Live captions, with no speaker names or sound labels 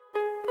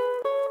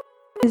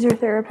Is your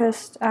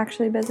therapist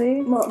actually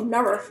busy? Well,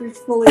 never. She's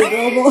fully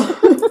available.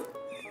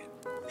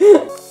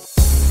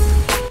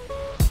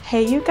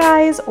 Hey you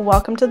guys,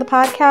 welcome to the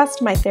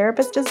podcast, My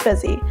Therapist is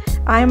Busy.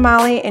 I'm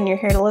Molly and you're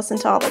here to listen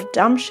to all the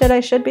dumb shit I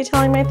should be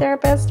telling my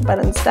therapist, but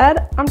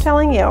instead, I'm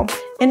telling you.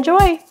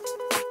 Enjoy!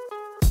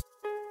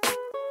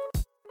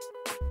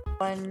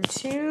 1,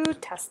 2,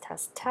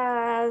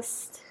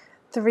 test.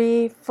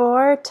 3,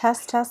 4,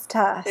 test.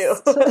 Ew.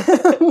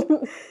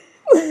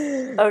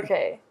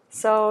 Okay,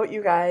 so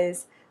you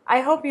guys,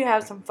 I hope you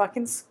have some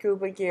fucking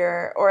scuba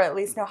gear or at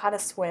least know how to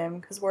swim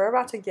because we're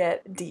about to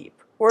get deep.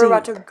 We're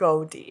about to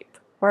go deep.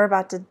 We're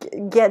about to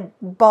get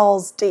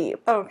balls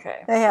deep.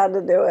 Okay. I had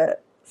to do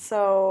it.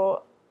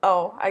 So,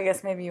 I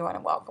guess maybe you want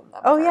to welcome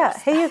them Oh first.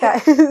 yeah, hey you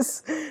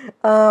guys.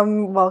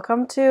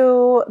 Welcome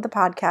to the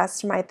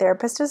podcast. My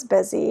therapist is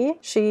busy.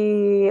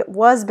 She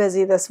was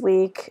busy this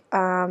week.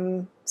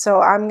 So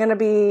we're gonna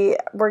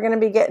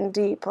be getting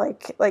deep,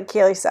 like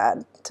Kaylee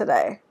said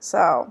today.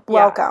 So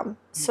welcome.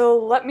 So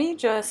let me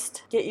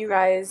just get you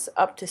guys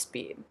up to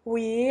speed.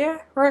 We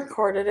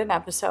recorded an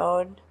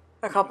episode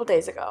a couple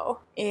days ago,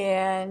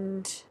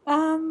 and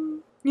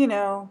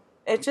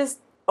it just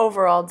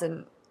overall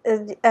didn't.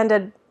 It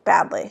ended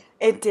badly.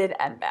 It did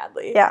end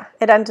badly. Yeah,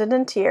 it ended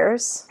in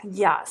tears.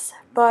 Yes,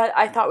 but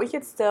I thought we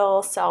could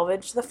still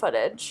salvage the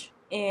footage,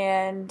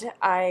 and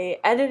I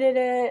edited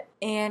it,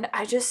 and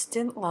I just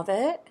didn't love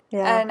it.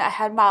 Yeah. And I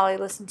had Molly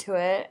listen to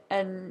it,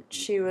 and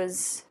she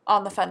was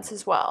on the fence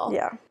as well.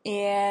 Yeah.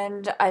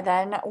 And I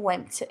then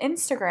went to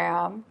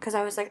Instagram, because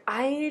I was like,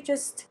 I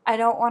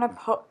don't want to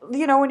put, when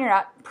you're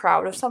not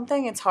proud of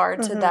something, it's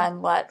hard to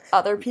then let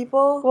other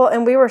people. Well,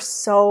 and we were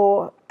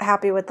so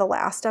happy with the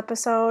last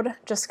episode,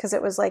 just because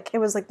it was like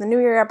the New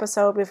Year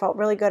episode. We felt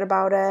really good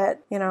about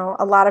it. You know,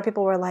 a lot of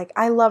people were like,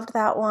 I loved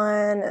that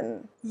one.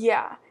 And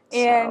yeah.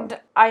 And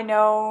I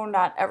know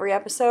not every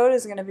episode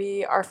is going to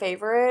be our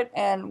favorite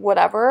and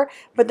whatever,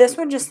 but this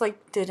one just I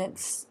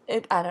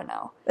don't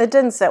know. It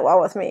didn't sit well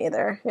with me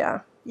either. Yeah.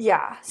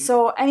 Yeah.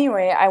 So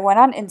anyway, I went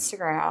on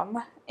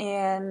Instagram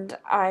and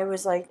I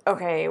was like,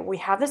 okay, we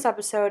have this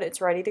episode. It's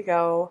ready to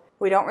go.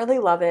 We don't really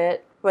love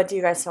it, but do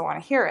you guys still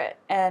want to hear it?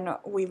 And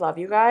we love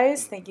you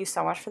guys. Thank you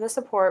so much for the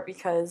support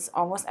because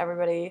almost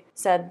everybody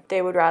said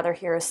they would rather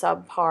hear a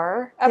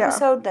subpar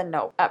episode than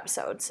no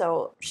episode.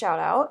 So shout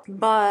out.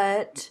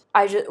 But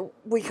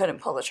we couldn't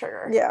pull the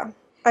trigger. Yeah.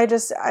 I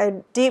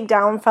deep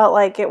down felt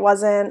like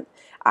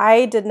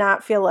I did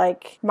not feel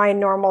like my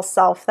normal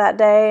self that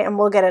day, and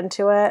we'll get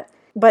into it.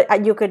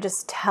 But you could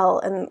just tell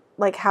in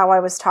like how I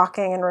was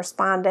talking and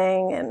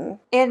responding,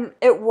 and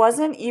it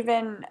wasn't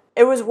even,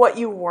 it was what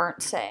you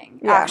weren't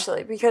saying,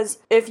 actually. Because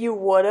if you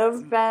would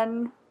have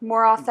been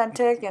more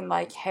authentic and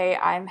like, hey,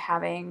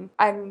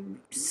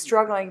 I'm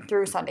struggling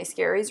through Sunday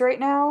Scaries right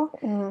now,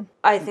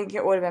 I think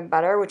it would have been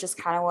better, which is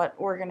kind of what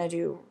we're going to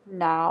do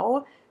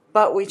now.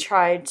 But we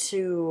tried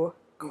to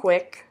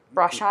quick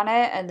brush on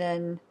it, and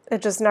then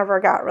it just never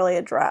got really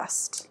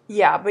addressed.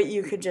 Yeah, but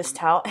you could just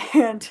tell.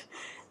 And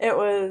it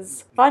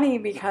was funny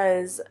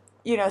because,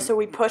 so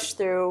we pushed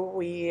through.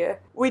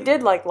 We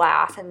did like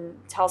laugh and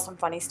tell some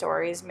funny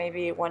stories.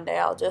 Maybe one day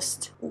I'll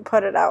just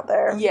put it out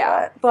there.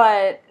 Yeah.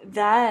 But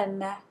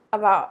then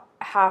about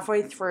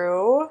halfway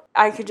through,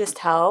 I could just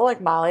tell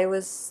like Molly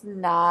was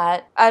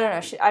not, I don't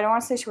know. I don't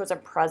want to say she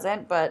wasn't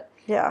present, but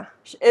yeah,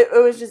 it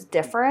was just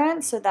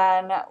different. So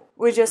then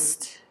we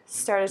just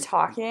started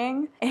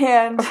talking,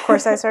 and of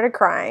course I started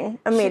crying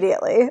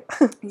immediately.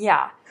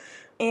 Yeah.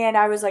 And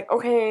I was like,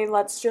 okay,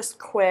 let's just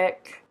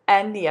quick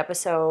end the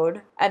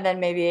episode, and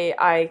then maybe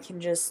I can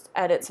just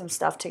edit some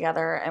stuff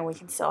together and we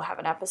can still have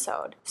an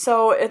episode.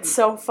 So it's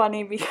so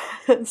funny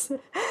because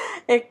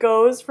it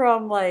goes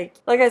from like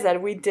I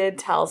said, we did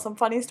tell some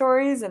funny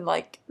stories and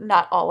like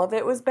not all of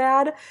it was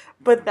bad,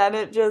 but then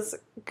it just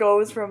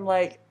goes from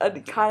like a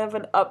kind of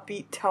an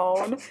upbeat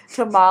tone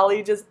to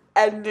Molly just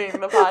ending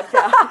the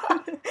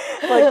podcast.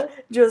 Like,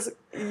 just,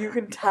 you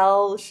can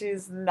tell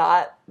she's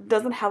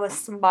doesn't have a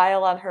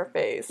smile on her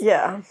face.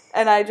 Yeah.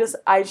 And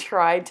I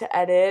tried to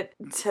edit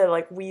to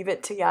like weave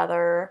it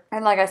together.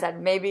 And like I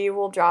said, maybe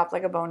we'll drop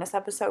like a bonus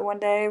episode one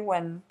day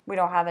when we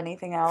don't have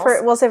anything else.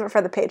 We'll save it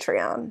for the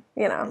Patreon,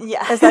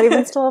 Yeah. Is that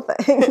even still a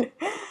thing?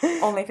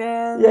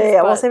 OnlyFans.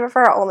 Yeah, we'll save it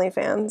for our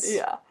OnlyFans.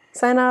 Yeah.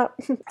 Sign up.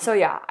 So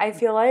yeah, I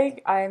feel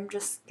like I'm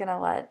just gonna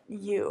let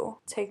you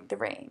take the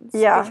reins.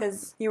 Yeah.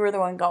 Because you were the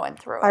one going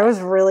through it. I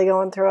was really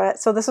going through it.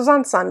 So this was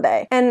on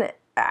Sunday. And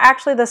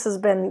actually this has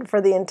been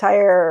for the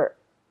entire,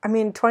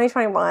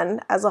 2021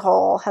 as a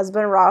whole has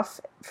been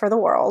rough for the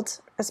world,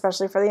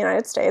 especially for the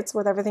United States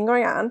with everything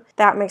going on.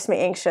 That makes me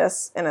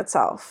anxious in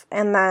itself.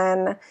 And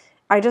then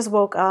I just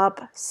woke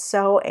up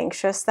so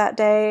anxious that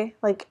day.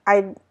 Like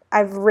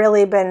I've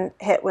really been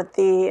hit with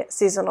the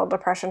seasonal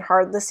depression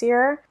hard this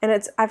year.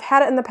 And I've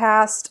had it in the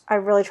past. I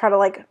really try to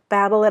like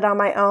battle it on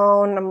my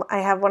own. I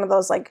have one of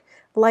those like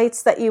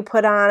lights that you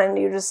put on and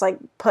you just like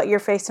put your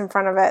face in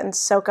front of it and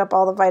soak up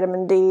all the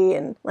vitamin D.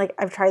 And like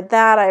I've tried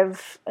that.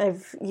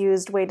 I've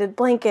used weighted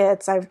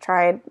blankets. I've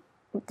tried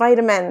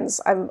vitamins.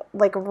 I'm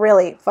like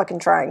really fucking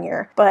trying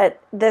here.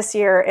 But this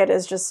year it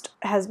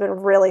has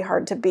been really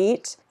hard to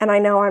beat. And I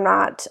know I'm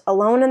not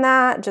alone in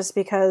that, just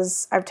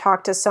because I've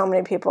talked to so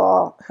many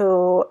people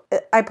who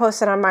I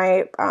posted on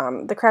my,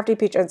 the Crafty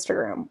Peach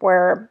Instagram,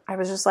 where I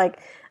was just like,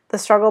 the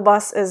struggle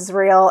bus is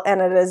real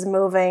and it is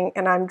moving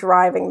and I'm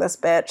driving this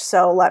bitch.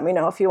 So let me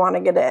know if you want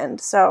to get in.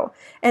 So,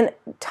 and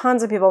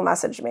tons of people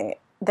messaged me.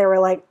 They were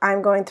like,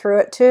 I'm going through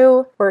it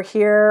too. We're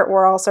here.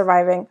 We're all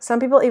surviving. Some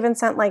people even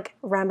sent like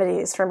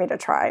remedies for me to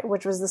try,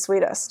 which was the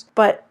sweetest.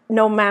 But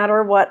no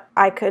matter what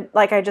I could,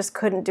 like, I just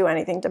couldn't do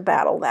anything to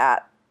battle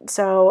that.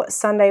 So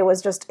Sunday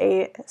was just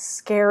a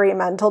scary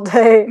mental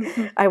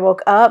day. I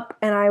woke up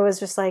and I was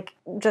just like,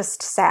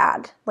 just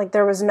sad. Like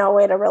there was no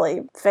way to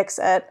really fix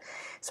it.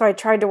 So I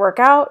tried to work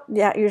out.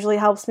 Yeah, it usually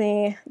helps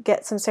me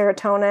get some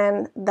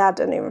serotonin. That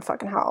didn't even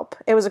fucking help.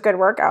 It was a good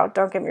workout,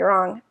 don't get me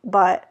wrong,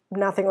 but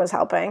nothing was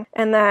helping.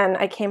 And then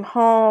I came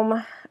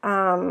home.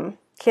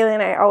 Kaylee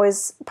and I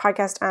always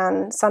podcast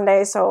on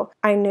Sunday, so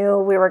I knew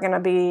we were going to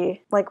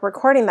be like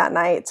recording that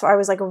night. So I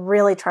was like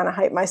really trying to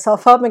hype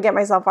myself up and get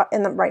myself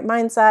in the right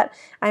mindset.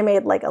 I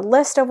made like a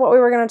list of what we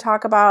were going to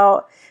talk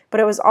about,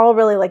 but it was all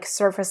really like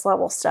surface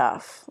level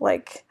stuff.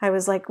 Like I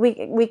was like,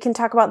 we can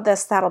talk about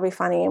this, that'll be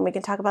funny, and we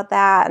can talk about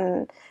that,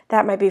 and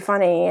that might be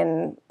funny,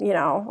 and you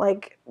know,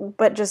 like,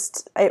 but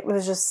just, it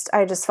was just,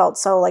 I just felt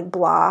so like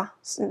blah,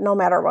 no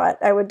matter what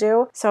I would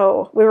do.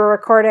 So we were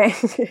recording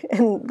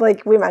and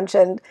like we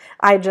mentioned,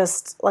 I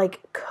just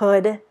like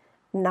could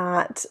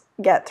not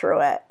get through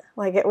it.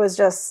 Like it was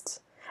just,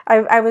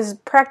 I was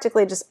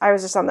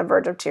just on the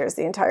verge of tears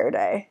the entire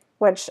day,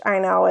 which I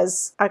know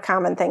is a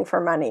common thing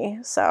for many.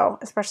 So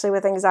especially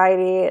with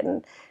anxiety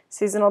and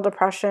seasonal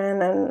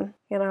depression, and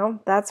you know,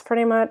 that's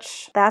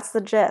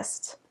the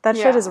gist. That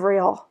shit is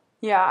real.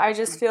 Yeah, I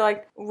just feel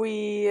like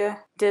we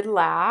did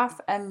laugh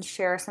and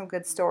share some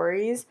good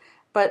stories,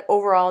 but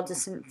overall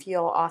just didn't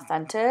feel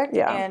authentic.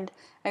 Yeah. And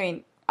I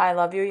mean, I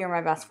love you. You're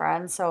my best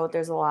friend. So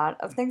there's a lot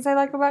of things I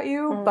like about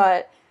you,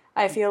 but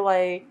I feel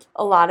like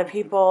a lot of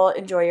people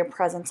enjoy your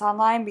presence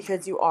online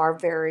because you are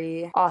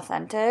very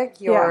authentic.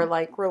 You're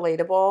like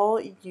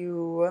relatable.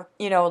 You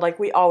know, like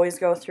we always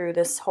go through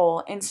this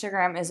whole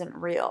Instagram isn't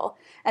real.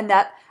 And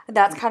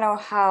that's kind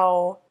of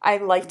how I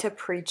like to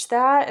preach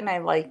that, and I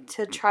like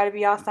to try to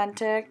be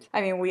authentic.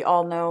 I mean, we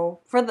all know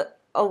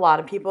a lot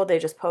of people, they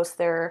just post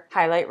their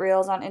highlight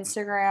reels on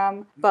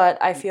Instagram,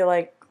 but I feel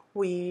like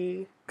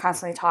we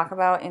constantly talk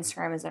about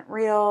Instagram isn't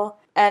real.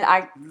 And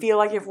I feel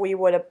like if we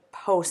would have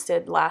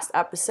posted last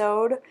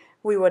episode,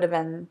 we would have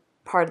been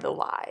part of the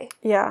lie.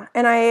 Yeah.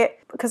 And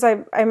because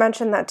I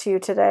mentioned that to you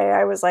today,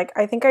 I was like,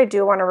 I think I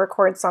do want to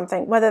record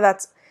something, whether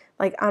that's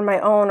like on my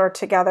own or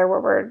together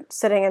where we're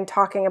sitting and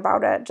talking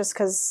about it, just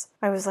because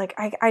I was like,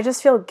 I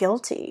just feel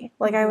guilty.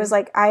 Like I was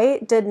like,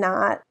 I did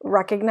not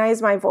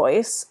recognize my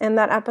voice in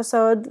that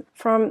episode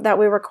that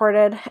we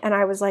recorded. And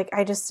I was like,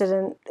 it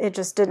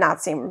just did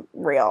not seem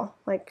real.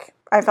 Like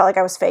I felt like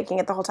I was faking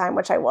it the whole time,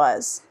 which I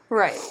was.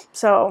 Right.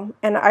 So,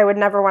 and I would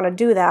never want to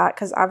do that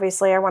because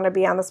obviously I want to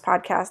be on this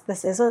podcast.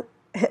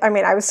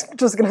 I was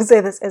just going to say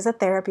this is a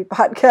therapy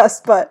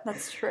podcast, but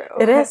that's true.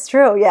 It is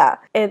true. Yeah.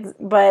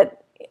 But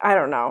I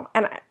don't know.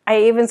 And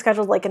I even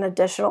scheduled like an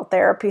additional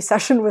therapy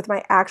session with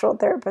my actual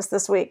therapist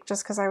this week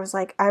just because I was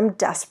like, I'm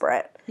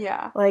desperate.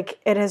 Yeah. Like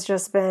it has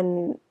just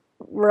been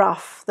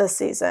rough this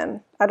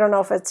season. I don't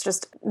know if it's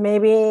just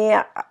maybe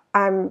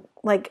I'm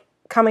like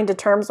coming to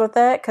terms with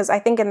it, because I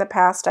think in the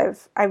past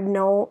I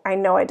know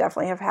I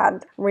definitely have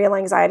had real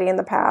anxiety in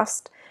the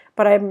past,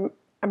 but I'm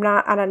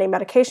not on any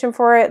medication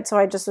for it. So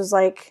I just was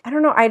like, I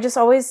don't know. I just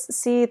always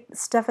see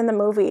stuff in the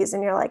movies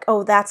and you're like,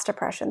 oh, that's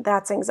depression.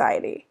 That's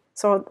anxiety.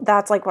 So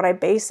that's like what I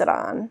base it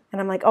on. And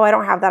I'm like, oh, I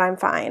don't have that. I'm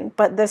fine.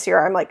 But this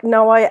year I'm like,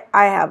 no, I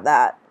have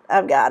that.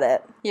 I've got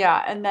it.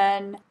 Yeah, and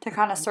then to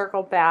kind of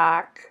circle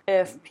back,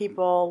 if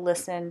people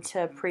listen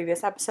to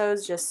previous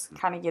episodes, just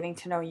kind of getting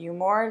to know you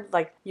more,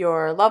 like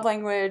your love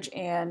language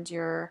and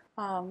your,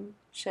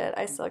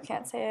 I still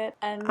can't say it.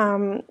 And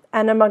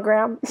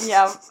enneagram.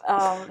 Yeah.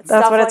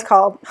 That's what it's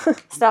called.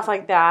 Stuff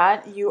like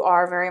that. You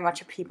are very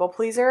much a people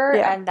pleaser.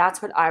 Yeah. And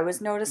that's what I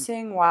was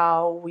noticing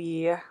while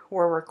we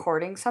were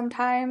recording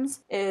sometimes,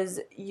 is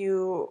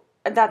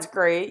that's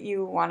great.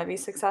 You want to be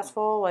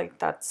successful. Like,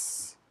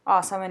 that's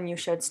awesome, and you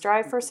should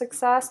strive for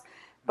success,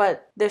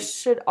 but this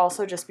should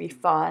also just be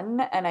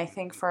fun. And I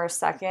think for a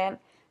second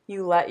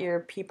you let your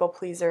people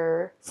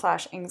pleaser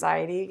 /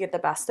 anxiety get the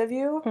best of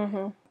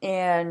you.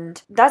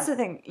 And that's the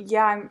thing.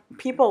 Yeah,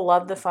 people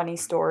love the funny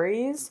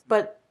stories,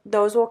 but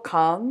those will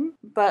come.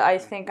 But I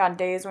think on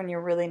days when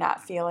you're really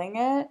not feeling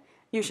it,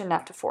 you shouldn't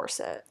have to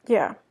force it.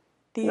 Yeah.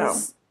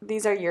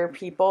 These are your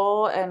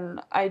people, and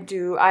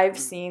I've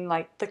seen,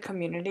 like, the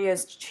community,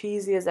 as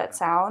cheesy as that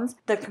sounds,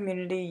 the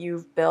community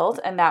you've built,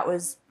 and that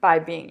was by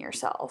being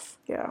yourself.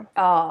 Yeah.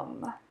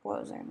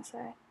 What was I going to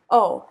say?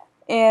 Oh,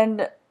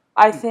 and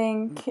I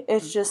think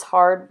it's just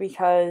hard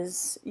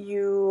because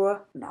no,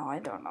 I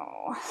don't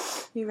know.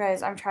 You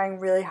guys, I'm trying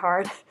really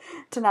hard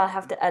to not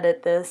have to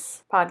edit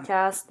this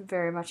podcast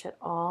very much at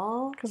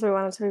all. Because we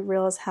want it to be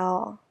real as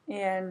hell.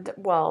 And,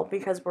 well,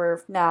 because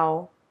we're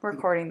now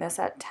recording this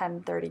at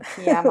 10:30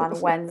 p.m.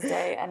 on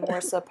Wednesday, and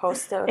we're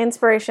supposed to...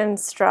 Inspiration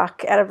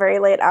struck at a very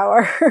late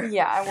hour.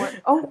 Yeah, and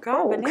we're... Oh,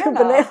 God, banana.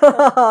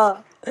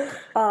 Banana.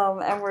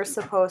 And we're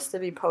supposed to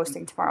be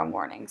posting tomorrow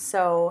morning,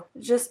 so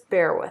just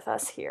bear with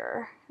us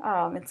here.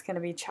 It's going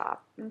to be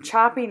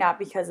choppy, not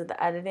because of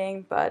the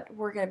editing, but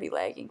we're going to be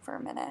lagging for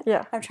a minute.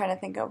 Yeah. I'm trying to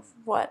think of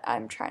what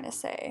I'm trying to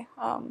say.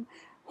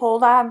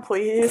 Hold on,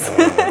 please.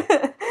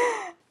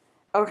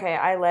 Okay,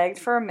 I lagged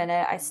for a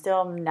minute. I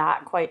still am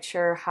not quite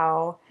sure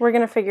how. We're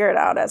going to figure it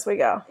out as we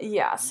go.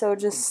 Yeah, so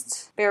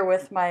just bear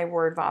with my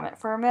word vomit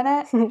for a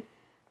minute.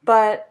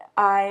 But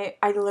I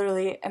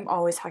literally am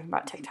always talking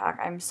about TikTok.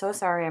 I'm so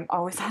sorry. I'm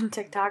always on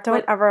TikTok.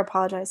 Don't ever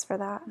apologize for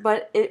that.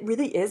 But it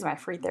really is my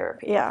free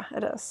therapy. Yeah,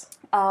 it is.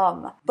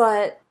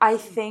 But I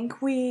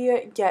think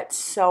we get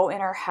so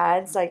in our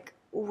heads, like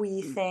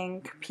we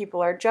think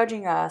people are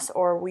judging us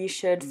or we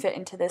should fit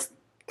into this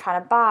kind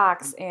of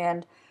box,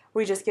 and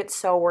we just get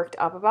so worked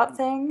up about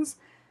things.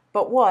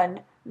 But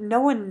one,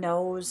 no one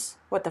knows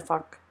what the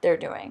fuck they're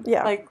doing.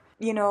 Yeah. Like,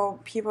 you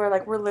know, people are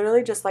like, we're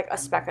literally just like a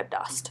speck of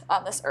dust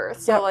on this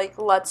earth. So, like,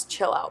 let's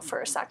chill out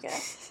for a second.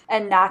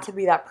 And not to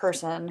be that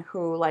person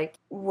who, like,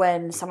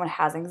 when someone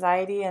has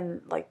anxiety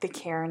and, like, the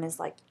Karen is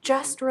like,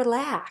 just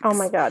relax. Oh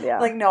my God, yeah.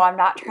 Like, no, I'm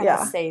not trying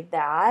to say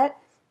that.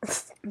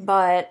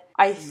 But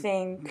I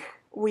think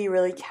we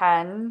really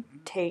can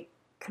take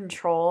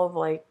control of,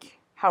 like,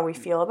 how we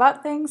feel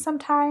about things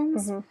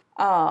sometimes.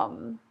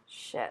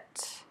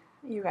 Shit.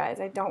 You guys,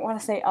 I don't want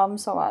to say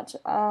so much.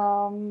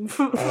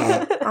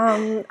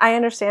 I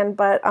understand,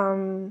 but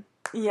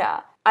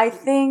Yeah. I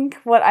think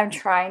what I'm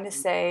trying to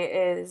say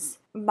is,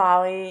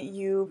 Molly,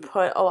 you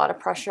put a lot of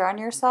pressure on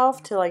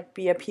yourself to, like,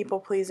 be a people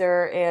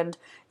pleaser, and,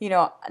 you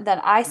know,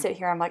 then I sit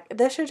here, I'm like,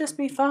 this should just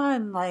be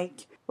fun,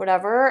 like,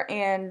 whatever,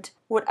 and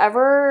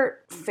whatever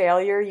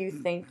failure you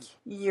think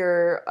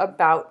you're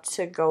about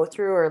to go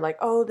through, or like,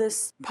 oh,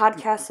 this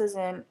podcast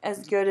isn't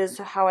as good as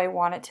how I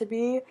want it to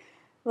be,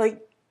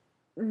 like,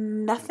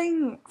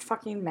 nothing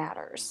fucking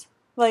matters.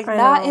 Like,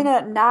 not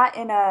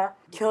in a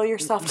kill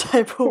yourself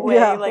type of way.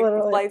 Yeah, like,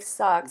 literally. Life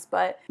sucks.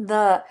 But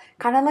the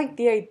kind of like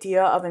the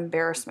idea of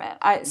embarrassment.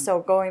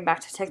 So going back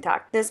to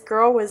TikTok, this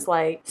girl was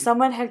like,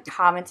 someone had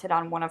commented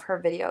on one of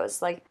her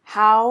videos, like,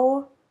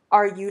 how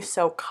are you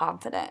so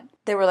confident?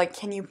 They were like,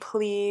 can you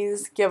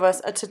please give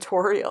us a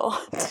tutorial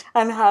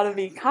on how to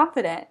be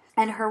confident?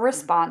 And her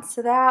response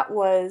to that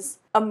was,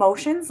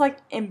 emotions like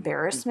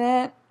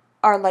embarrassment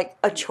are like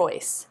a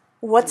choice.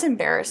 What's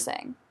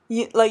embarrassing?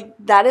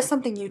 That is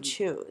something you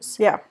choose.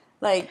 yeah.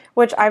 Like,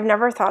 Which I've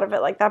never thought of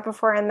it like that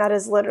before, and that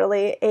is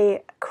literally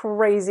a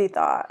crazy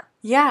thought.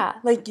 yeah,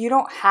 like, you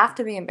don't have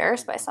to be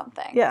embarrassed by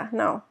something. Yeah,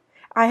 no.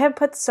 I have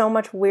put so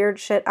much weird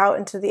shit out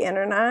into the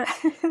internet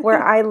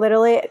where I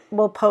literally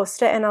will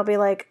post it and I'll be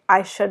like,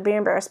 I should be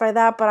embarrassed by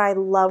that, but I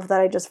love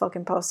that I just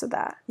fucking posted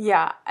that.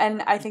 Yeah,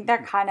 and I think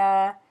that kind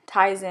of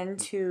ties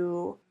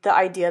into the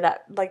idea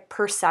that, like,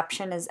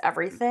 perception is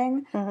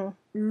everything.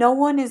 No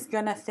one is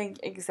going to think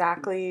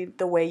exactly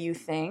the way you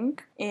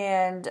think,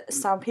 and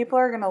some people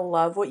are going to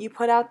love what you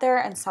put out there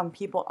and some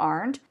people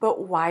aren't.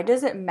 But why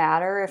does it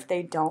matter if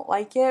they don't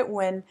like it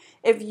when,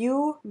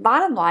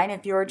 bottom line,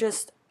 if you're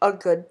just a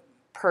good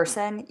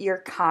person, you're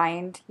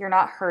kind, you're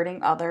not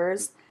hurting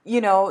others, you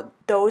know,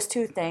 those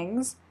two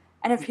things.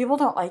 And if people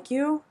don't like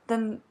you,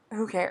 then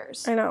who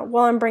cares? I know.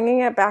 Well, I'm bringing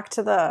it back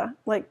to the,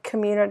 like,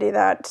 community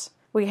that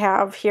we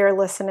have here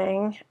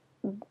listening.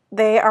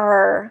 They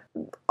are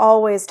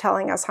always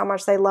telling us how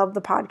much they love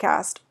the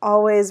podcast,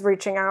 always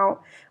reaching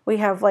out. We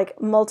have, like,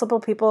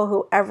 multiple people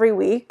who every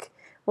week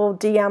will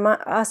DM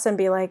us and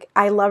be like,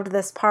 I loved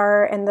this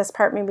part, and this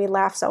part made me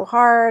laugh so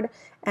hard,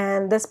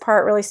 and this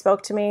part really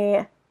spoke to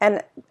me.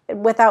 And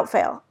without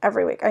fail,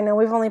 every week. I know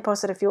we've only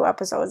posted a few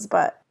episodes,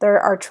 but there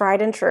are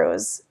tried and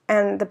trues.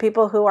 And the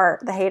people who are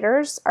the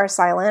haters are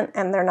silent,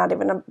 and they're not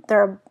even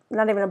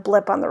a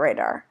blip on the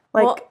radar.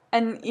 Like, well,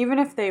 and even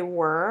if they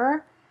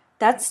were,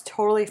 that's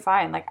totally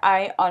fine. Like,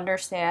 I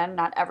understand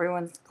not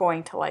everyone's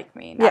going to like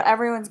me. Not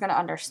everyone's going to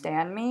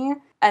understand me,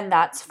 and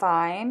that's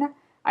fine.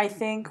 I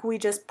think we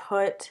just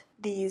put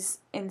these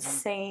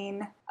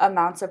insane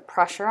amounts of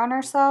pressure on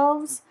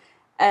ourselves,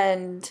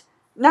 and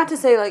not to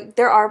say, like,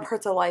 there are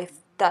parts of life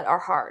that are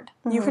hard.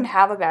 You can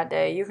have a bad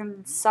day. You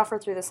can suffer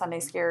through the Sunday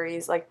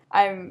scaries. Like,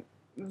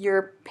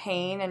 your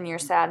pain and your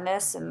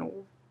sadness and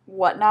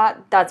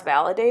whatnot, that's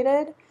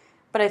validated.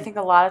 But I think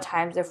a lot of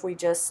times if we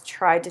just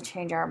tried to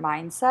change our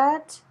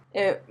mindset,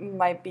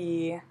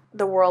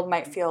 the world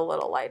might feel a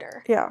little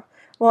lighter. yeah.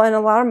 Well, and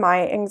a lot of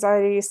my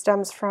anxiety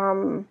stems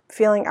from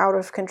feeling out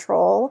of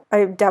control.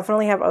 I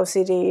definitely have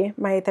OCD.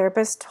 My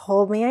therapist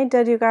told me I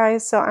did, you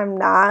guys, so I'm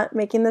not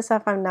making this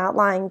up. I'm not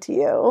lying to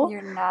you.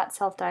 You're not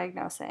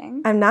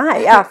self-diagnosing. I'm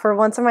not. Yeah, for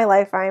once in my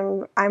life,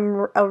 I'm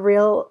a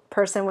real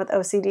person with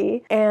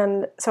OCD.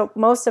 And so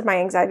most of my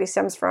anxiety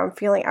stems from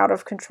feeling out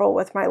of control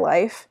with my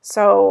life.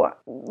 So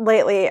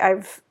lately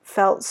I've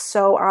felt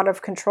so out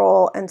of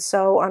control and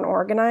so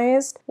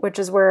unorganized, which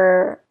is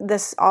where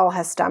this all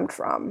has stemmed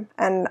from.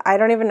 And I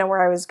don't even know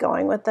where I was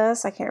going with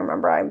this. I can't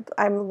remember.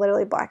 I'm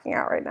literally blacking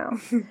out right now.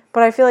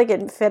 But I feel like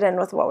it fit in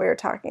with what we were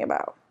talking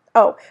about.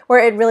 Oh, where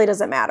it really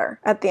doesn't matter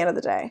at the end of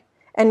the day.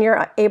 And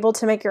you're able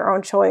to make your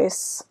own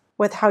choice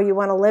with how you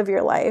want to live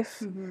your life.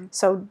 Mm-hmm.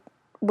 So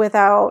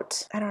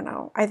without, I don't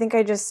know, I think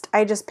I just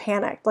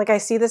panicked. Like, I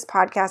see this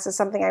podcast as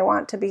something I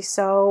want to be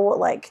so,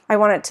 like, I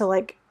want it to,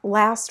 like,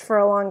 last for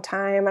a long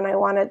time, and I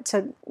want it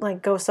to,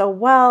 like, go so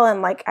well,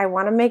 and, like, I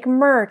want to make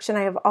merch, and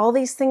I have all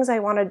these things I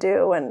want to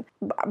do,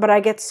 but I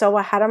get so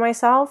ahead of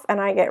myself,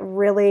 and I get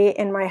really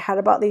in my head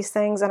about these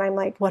things, and I'm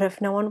like, what if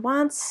no one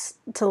wants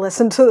to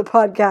listen to the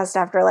podcast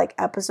after, like,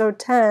 episode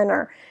 10,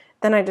 or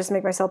then I just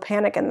make myself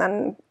panic, and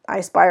then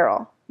I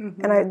spiral.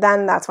 Mm-hmm. And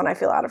then that's when I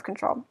feel out of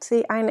control.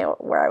 See, I knew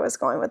where I was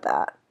going with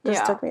that.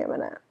 Just took me a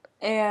minute.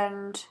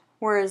 And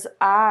whereas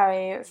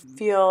I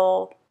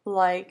feel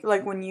like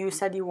when you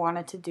said you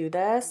wanted to do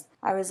this,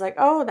 I was like,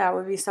 oh, that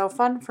would be so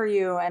fun for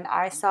you. And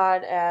I saw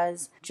it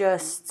as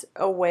just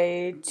a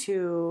way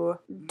to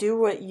do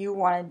what you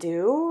want to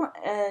do.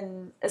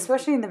 And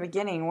especially in the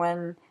beginning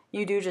when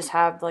you do just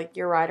have, like,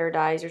 your ride or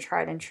dies, your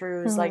tried and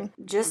trues, mm-hmm. like,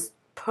 just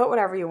put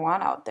whatever you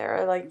want out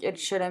there. Like, it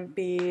shouldn't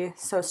be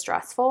so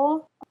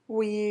stressful.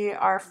 We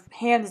are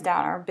hands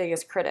down our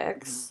biggest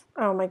critics.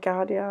 Oh my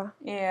God, yeah.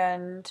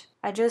 And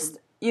I just,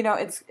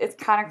 it's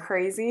kind of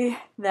crazy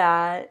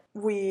that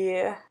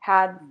we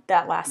had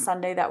that last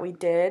Sunday that we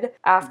did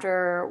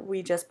after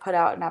we just put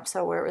out an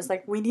episode where it was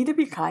like, we need to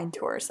be kind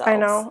to ourselves. I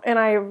know. And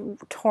I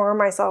tore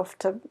myself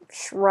to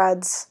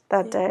shreds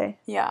that day.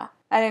 Yeah.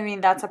 And I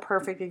mean, that's a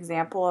perfect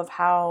example of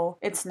how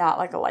it's not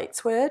like a light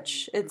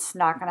switch. It's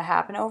not going to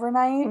happen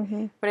overnight.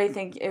 Mm-hmm. But I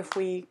think if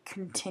we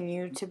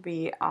continue to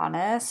be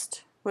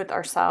honest with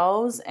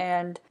ourselves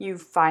and you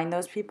find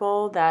those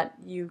people that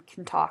you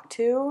can talk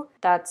to,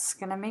 that's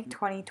going to make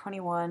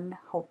 2021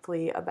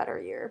 hopefully a better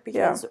year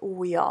because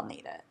we all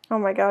need it. Oh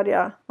my God,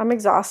 yeah. I'm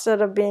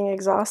exhausted of being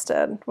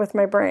exhausted with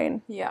my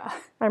brain. Yeah.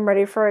 I'm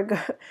ready for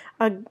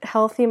a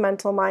healthy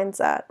mental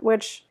mindset,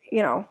 which,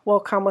 will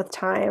come with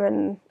time.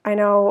 And I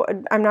know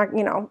I'm not,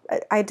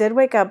 I did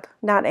wake up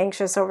not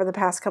anxious over the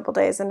past couple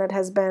days, and it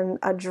has been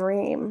a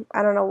dream.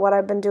 I don't know what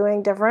I've been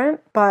doing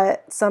different,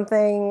 but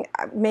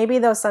maybe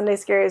those Sunday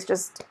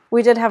scaries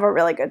we did have a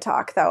really good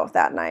talk though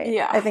that night.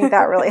 Yeah. I think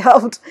that really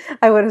helped.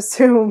 I would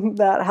assume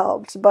that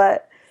helped,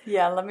 but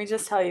yeah, let me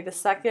just tell you, the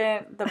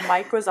second the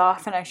mic was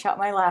off and I shut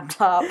my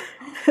laptop,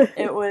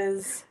 it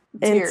was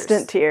tears.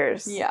 Instant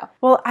tears. Yeah.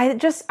 Well,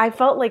 I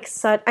felt like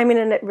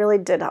and it really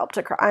did help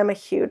to cry. I'm a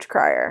huge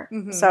crier.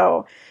 Mm-hmm.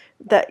 So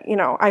that,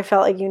 I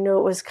felt like you knew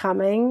it was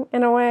coming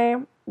in a way.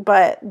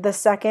 But the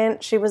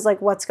second she was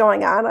like, what's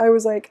going on? I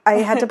was like, I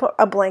had to put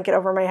a blanket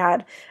over my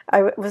head.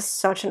 It was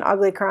such an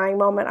ugly crying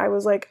moment. I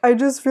was like, I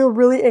just feel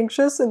really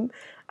anxious. And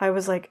I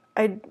was like,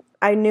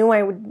 I knew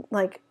I would,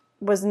 like,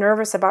 was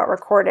nervous about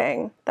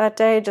recording that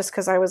day just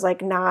because I was,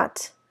 like,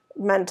 not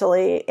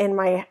mentally in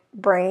my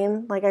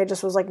brain. Like, I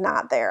just was, like,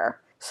 not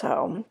there.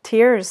 So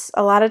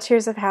a lot of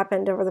tears have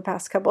happened over the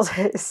past couple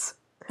days.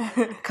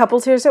 Couple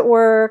tears at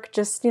work,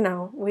 just,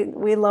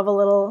 we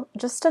love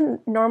just a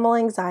normal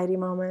anxiety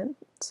moment.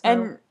 So.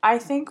 And I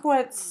think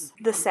what's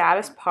the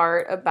saddest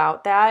part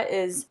about that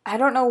is, I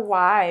don't know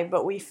why,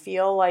 but we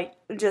feel like,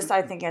 just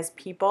I think as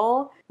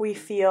people, we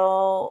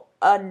feel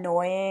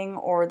annoying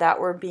or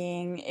that we're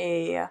being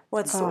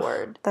what's the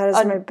word? That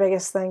is my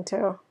biggest thing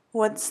too.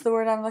 What's the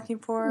word I'm looking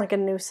for? Like a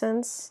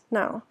nuisance?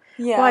 No.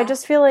 Yeah. Well, I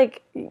just feel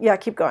like,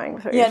 keep going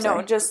with what you're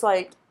saying. Just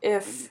like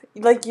if,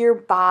 like, you're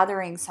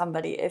bothering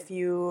somebody, if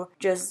you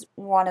just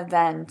want to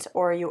vent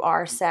or you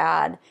are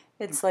sad,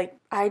 it's like,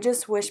 I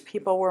just wish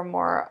people were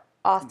more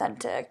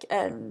authentic.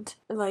 And,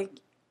 like,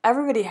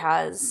 everybody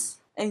has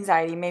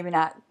anxiety, maybe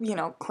not,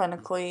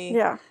 clinically.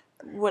 Yeah.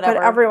 Whatever.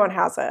 But everyone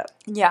has it.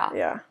 Yeah.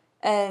 Yeah.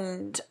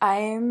 And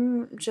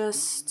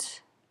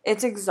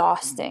it's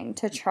exhausting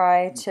to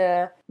try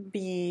to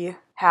be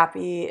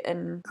happy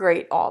and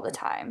great all the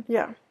time.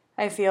 Yeah.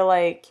 I feel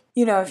like,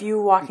 if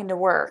you walk into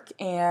work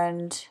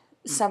and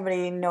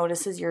somebody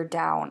notices you're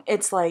down,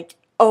 it's like,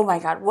 oh my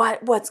God,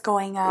 what's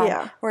going on?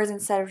 Yeah. Whereas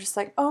instead of just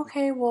like,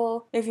 okay,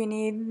 well, if you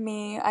need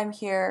me, I'm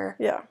here.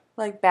 Yeah.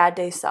 Like, bad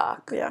days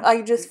suck. Yeah.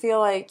 I just feel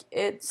like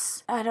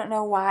I don't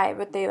know why,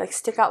 but they, like,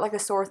 stick out like a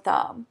sore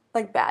thumb.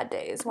 Like, bad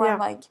days. Where I'm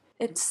like,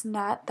 it's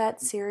not that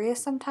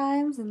serious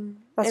sometimes. And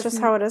that's just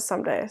how it is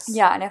some days.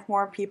 Yeah, and if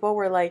more people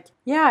were like,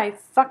 yeah, I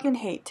fucking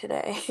hate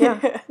today.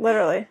 Yeah,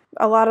 literally.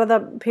 A lot of the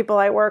people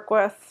I work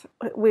with,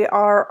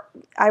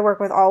 I work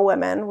with all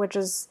women, which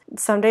is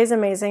some days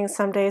amazing.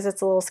 Some days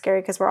it's a little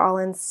scary because we're all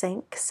in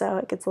sync, so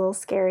it gets a little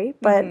scary.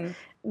 But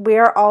we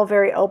are all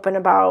very open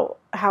about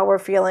how we're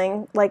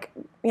feeling. Like,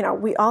 you know,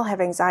 we all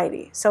have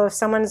anxiety. So if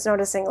someone's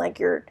noticing like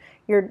you're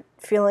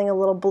feeling a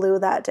little blue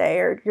that day,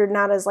 or you're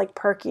not as like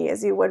perky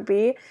as you would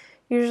be,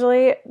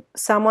 usually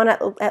someone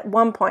at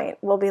one point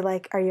will be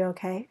like, are you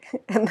okay?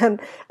 And then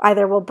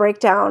either we'll break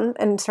down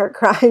and start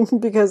crying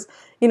because,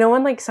 you know,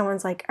 when like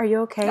someone's like, are you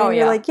okay? Oh, and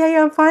you're yeah. like,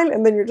 yeah, I'm fine.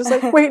 And then you're just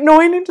like, wait, no,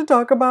 I need to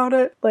talk about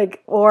it.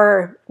 Like,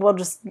 or we'll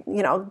just,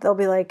 you know, they'll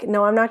be like,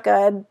 no, I'm not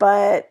good,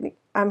 but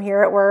I'm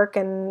here at work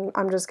and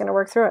I'm just going to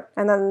work through it.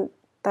 And then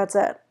that's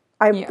it.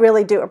 I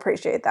really do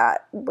appreciate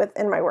that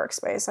within my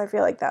workspace. I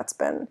feel like that's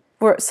been,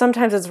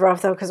 sometimes it's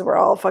rough though because we're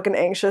all fucking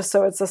anxious,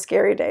 so it's a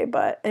scary day.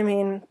 But I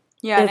mean,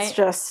 it's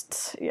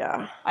just,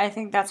 yeah. I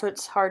think that's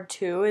what's hard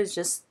too, is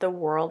just the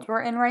world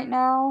we're in right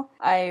now.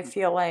 I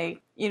feel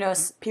like, you know,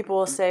 people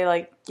will say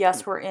like,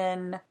 yes, we're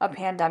in a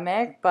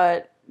pandemic,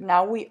 but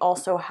now we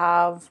also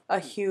have a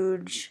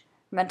huge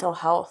mental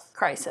health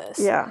crisis.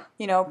 Yeah.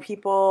 You know,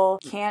 people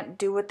can't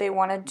do what they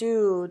want to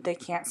do. They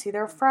can't see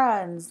their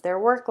friends. Their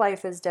work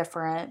life is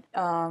different.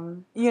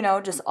 You know,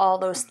 just all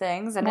those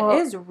things. And it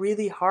is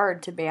really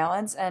hard to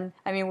balance. And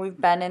I mean, we've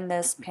been in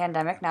this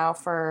pandemic now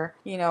for,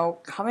 you know,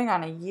 coming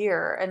on a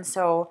year. And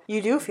so you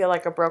do feel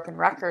like a broken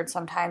record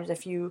sometimes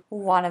if you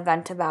want to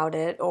vent about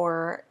it,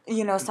 or,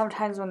 you know,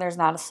 sometimes when there's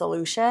not a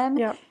solution.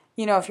 Yep.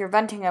 You know, if you're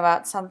venting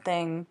about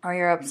something or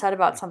you're upset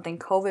about something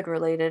COVID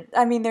related,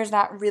 I mean, there's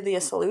not really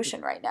a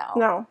solution right now.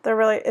 No,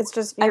 it's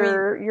just,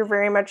 you're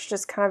very much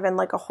just kind of in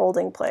like a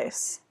holding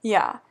place.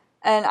 Yeah.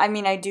 And I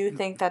mean, I do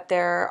think that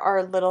there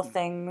are little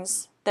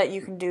things that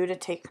you can do to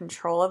take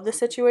control of the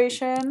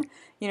situation.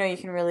 You know, you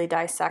can really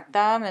dissect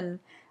them, and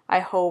I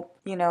hope,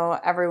 you know,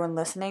 everyone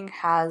listening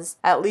has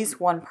at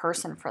least one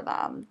person for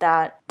them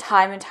that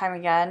time and time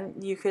again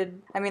you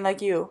could, I mean,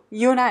 like you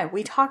and I,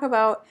 we talk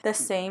about the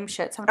same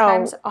shit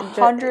sometimes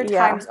 100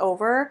 times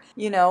over,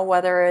 you know,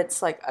 whether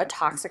it's like a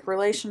toxic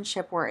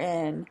relationship we're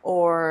in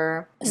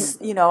or,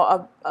 you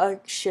know, a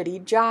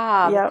shitty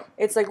job. Yep.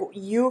 It's like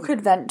you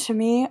could vent to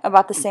me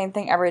about the same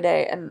thing every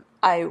day and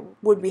I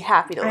would be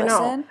happy to listen.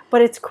 I know,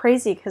 but it's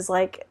crazy because,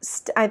 like,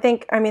 I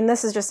think, I mean,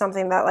 this is just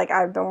something that, like,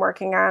 I've been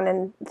working on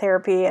in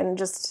therapy and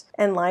just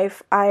in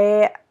life.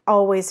 I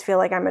always feel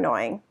like I'm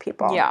annoying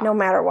people, no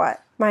matter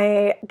what.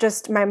 My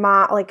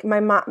mom,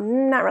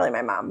 not really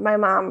my mom. My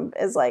mom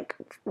is like,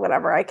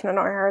 whatever, I can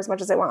annoy her as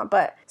much as I want.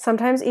 But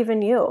sometimes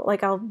even you,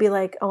 like, I'll be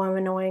like, oh, I'm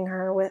annoying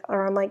her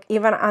or I'm like,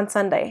 even on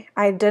Sunday,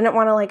 I didn't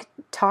want to, like,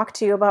 talk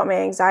to you about my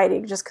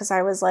anxiety just because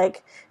I was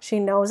like,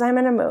 she knows I'm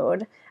in a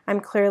mood. I'm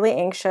clearly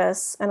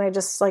anxious, and I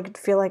just, like,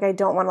 feel like I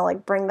don't want to,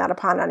 like, bring that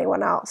upon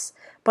anyone else.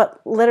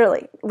 But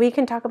literally, we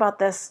can talk about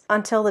this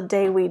until the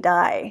day we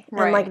die,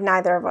 and, like,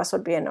 neither of us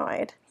would be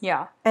annoyed.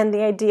 Yeah. And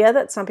the idea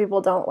that some people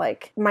don't,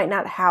 like, might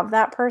not have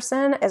that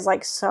person is,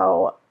 like,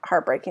 so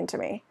heartbreaking to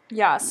me.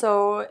 Yeah,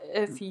 so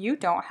if you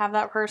don't have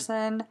that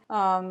person,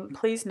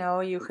 please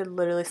know you could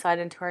literally slide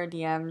into our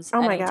DMs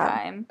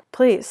anytime. God.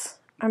 Please.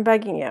 I'm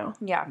begging you.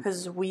 Yeah,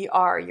 because we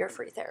are your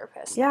free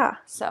therapist. Yeah.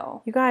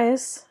 So. You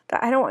guys,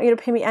 I don't want you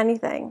to pay me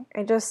anything.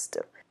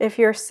 If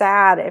you're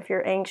sad, if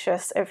you're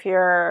anxious, if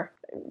you're,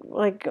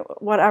 like,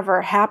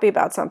 whatever, happy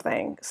about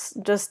something,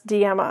 just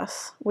DM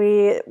us.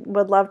 We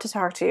would love to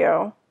talk to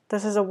you.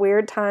 This is a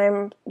weird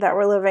time that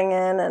we're living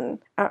in, and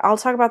I'll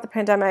talk about the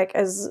pandemic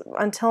as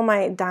until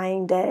my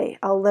dying day.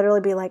 I'll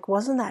literally be like,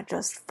 wasn't that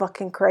just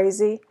fucking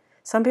crazy?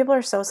 Some people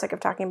are so sick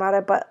of talking about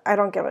it, but I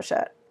don't give a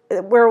shit.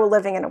 We're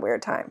living in a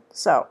weird time,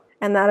 so,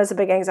 and that is a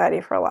big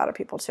anxiety for a lot of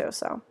people too,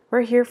 so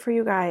we're here for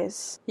you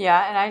guys.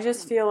 Yeah, and I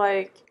just feel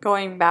like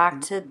going back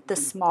to the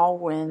small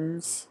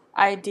wins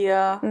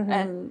idea,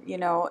 and, you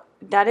know,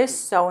 that is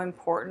so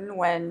important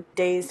when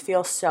days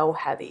feel so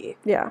heavy.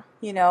 Yeah.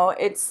 You know,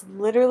 it's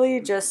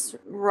literally just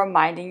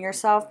reminding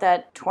yourself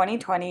that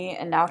 2020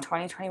 and now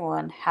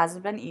 2021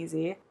 hasn't been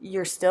easy.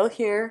 You're still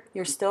here.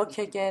 You're still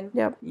kicking.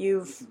 Yep.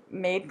 You've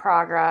made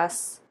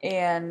progress,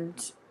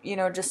 and, you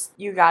know, just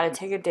you got to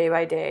take it day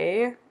by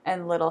day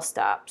and little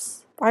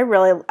steps.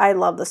 I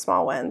love the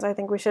small wins. I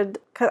think we should,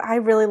 because I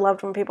really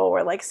loved when people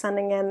were, like,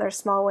 sending in their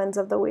small wins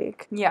of the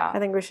week. Yeah. I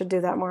think we should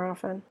do that more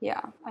often.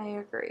 Yeah, I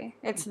agree.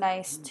 It's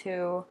nice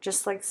to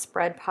just, like,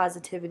 spread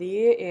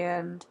positivity,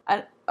 and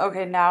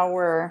okay, now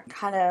we're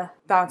kind of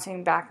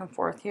bouncing back and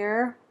forth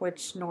here,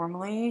 which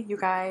normally, you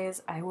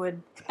guys, I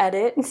would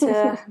edit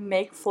to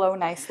make flow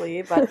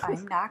nicely, but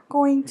I'm not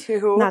going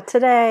to. Not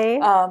today.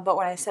 But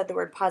when I said the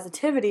word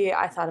positivity,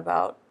 I thought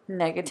about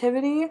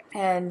negativity,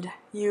 and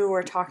you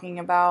were talking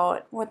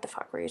about, what the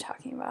fuck were you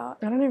talking about?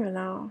 I don't even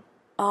know.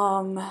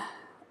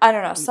 I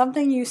don't know,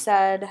 something you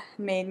said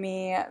made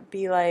me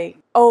be like,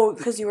 oh,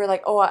 because you were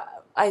like, oh,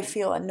 I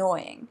feel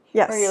annoying.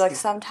 Yes. Or you're like,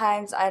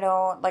 sometimes I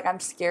don't, like,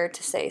 I'm scared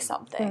to say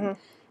something.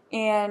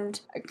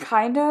 And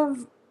kind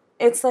of,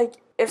 it's like,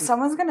 if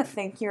someone's gonna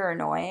think you're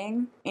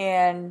annoying,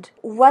 and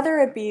whether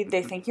it be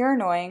they think you're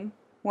annoying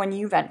when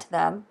you vent to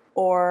them,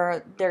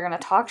 or they're gonna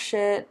talk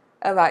shit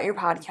about your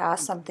podcast,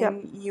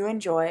 something you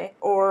enjoy,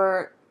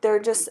 or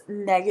they're just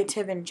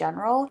negative in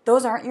general,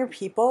 those aren't your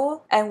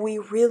people, and we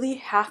really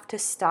have to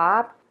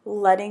stop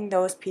letting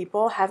those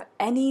people have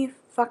any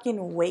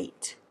fucking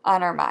weight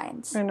on our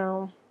minds. I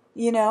know.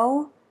 You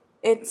know?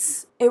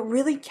 It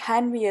really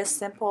can be as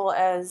simple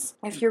as,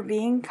 if you're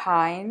being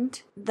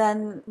kind,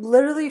 then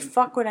literally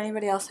fuck what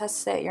anybody else has to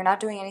say. You're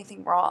not doing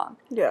anything wrong.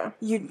 Yeah.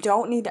 You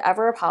don't need to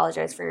ever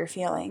apologize for your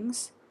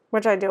feelings.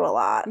 Which I do a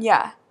lot.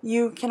 Yeah,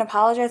 you can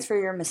apologize for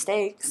your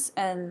mistakes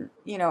and,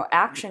 you know,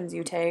 actions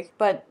you take,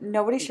 but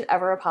nobody should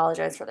ever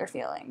apologize for their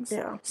feelings.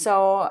 Yeah.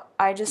 So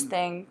I just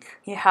think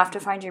you have to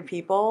find your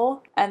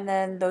people, and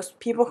then those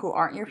people who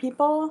aren't your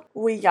people,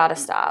 we gotta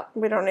stop.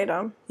 We don't need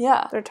them.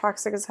 Yeah. They're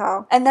toxic as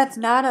hell. And that's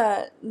not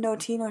a no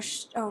tea, no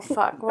oh,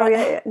 fuck. Oh, What?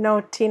 yeah.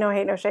 No tea, no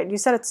hate, no shade. You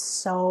said it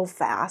so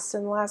fast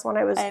in the last one.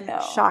 It was I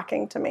know.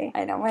 shocking to me.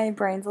 I know, my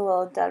brain's a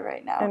little dead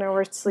right now. I know,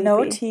 we're sleepy.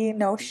 No tea,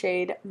 no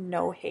shade,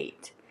 no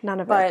hate. None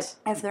of But it.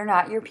 if they're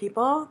not your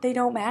people, they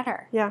don't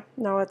matter. Yeah,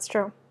 no, it's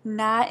true.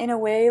 Not in a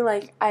way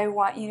like I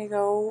want you to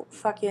go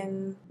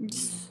fucking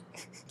just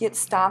get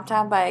stomped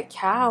on by a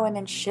cow and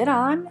then shit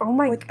on. Oh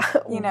my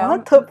god, you know?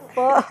 what the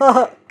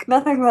fuck?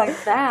 Nothing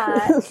like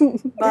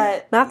that.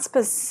 But not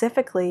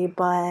specifically,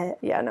 but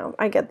yeah, no,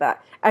 I get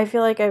that. I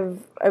feel like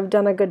I've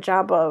done a good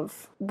job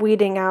of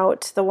weeding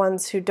out the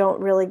ones who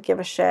don't really give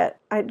a shit,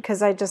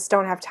 because I just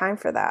don't have time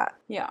for that.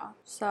 yeah.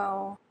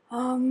 So,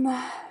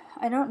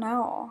 I don't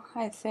know.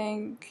 I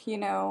think, you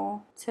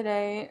know,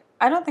 I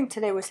don't think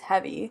today was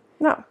heavy.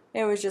 No.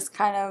 It was just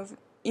kind of,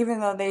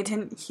 even though they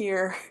didn't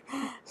hear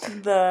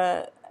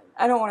I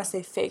don't want to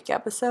say fake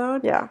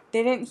episode. Yeah.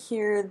 They didn't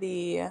hear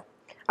the...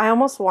 I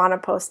almost want to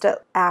post it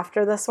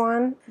after this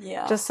one.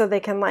 Yeah. Just so they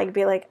can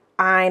be like,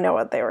 I know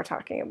what they were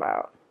talking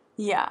about.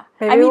 Yeah.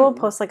 Maybe we'll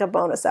post like a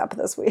bonus app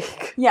this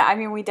week. Yeah, I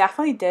mean, we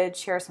definitely did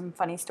share some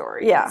funny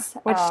stories. Yeah,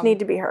 which need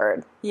to be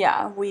heard.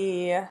 Yeah,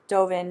 we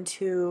dove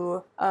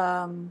into,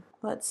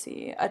 let's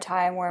see, a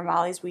time where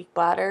Molly's weak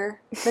bladder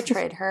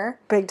betrayed her.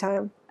 Big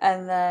time.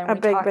 And then we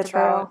big talked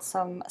betrayal. about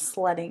some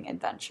sledding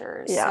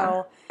adventures. Yeah.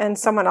 So, And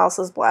someone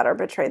else's bladder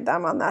betrayed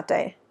them on that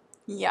day.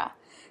 yeah.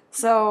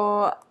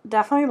 So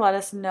definitely let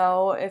us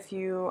know if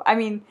you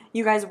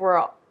guys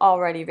were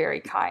already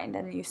very kind,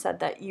 and you said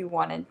that you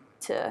wanted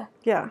to.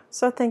 Yeah.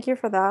 So thank you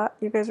for that.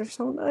 You guys are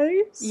so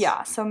nice.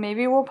 Yeah, so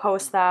maybe we'll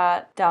post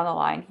that down the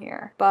line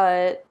here.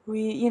 But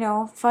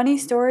funny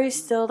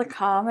stories still to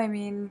come. I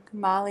mean,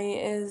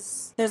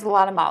 there's a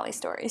lot of Molly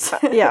stories.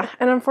 Yeah.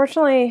 And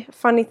unfortunately,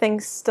 funny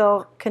things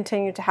still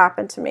continue to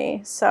happen to me.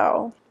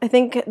 So I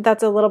think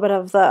that's a little bit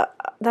of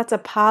that's a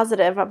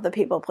positive of the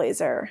people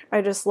pleaser.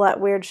 I just let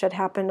weird shit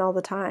happen all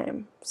the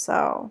time.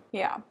 So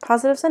Yeah.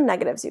 positives and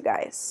negatives, you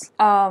guys.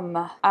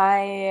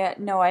 I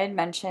know I had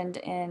mentioned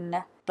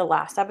in the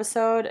last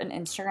episode an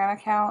Instagram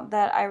account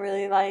that I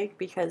really like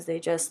because they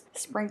just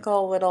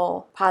sprinkle a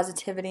little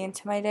positivity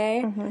into my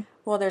day. Mm-hmm.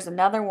 Well, there's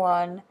another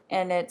one,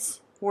 and it's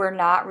We're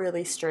Not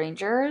Really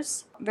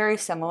Strangers. Very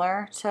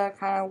similar to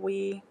kind of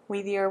We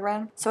the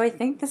Urban. So I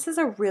think this is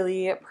a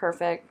really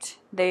perfect...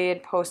 They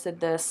had posted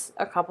this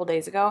a couple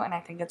days ago, and I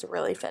think it's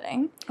really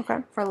fitting. Okay.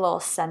 For a little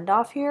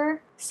send-off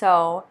here.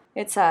 So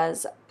it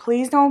says,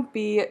 please don't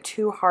be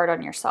too hard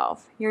on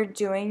yourself. You're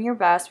doing your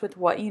best with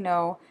what you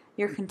know.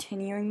 You're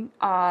continuing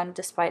on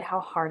despite how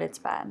hard it's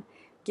been.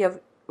 Give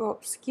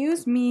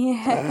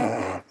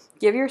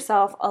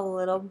yourself a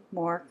little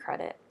more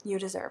credit. You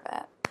deserve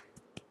it.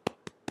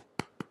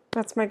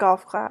 That's my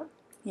golf clap.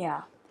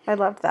 Yeah. I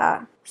love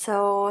that.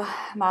 So,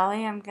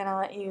 Molly, I'm going to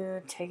let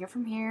you take it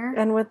from here.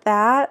 And with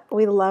that,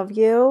 we love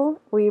you.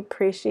 We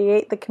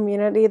appreciate the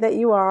community that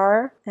you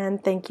are.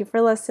 And thank you for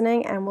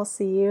listening. And we'll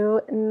see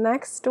you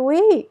next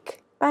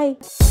week. Bye.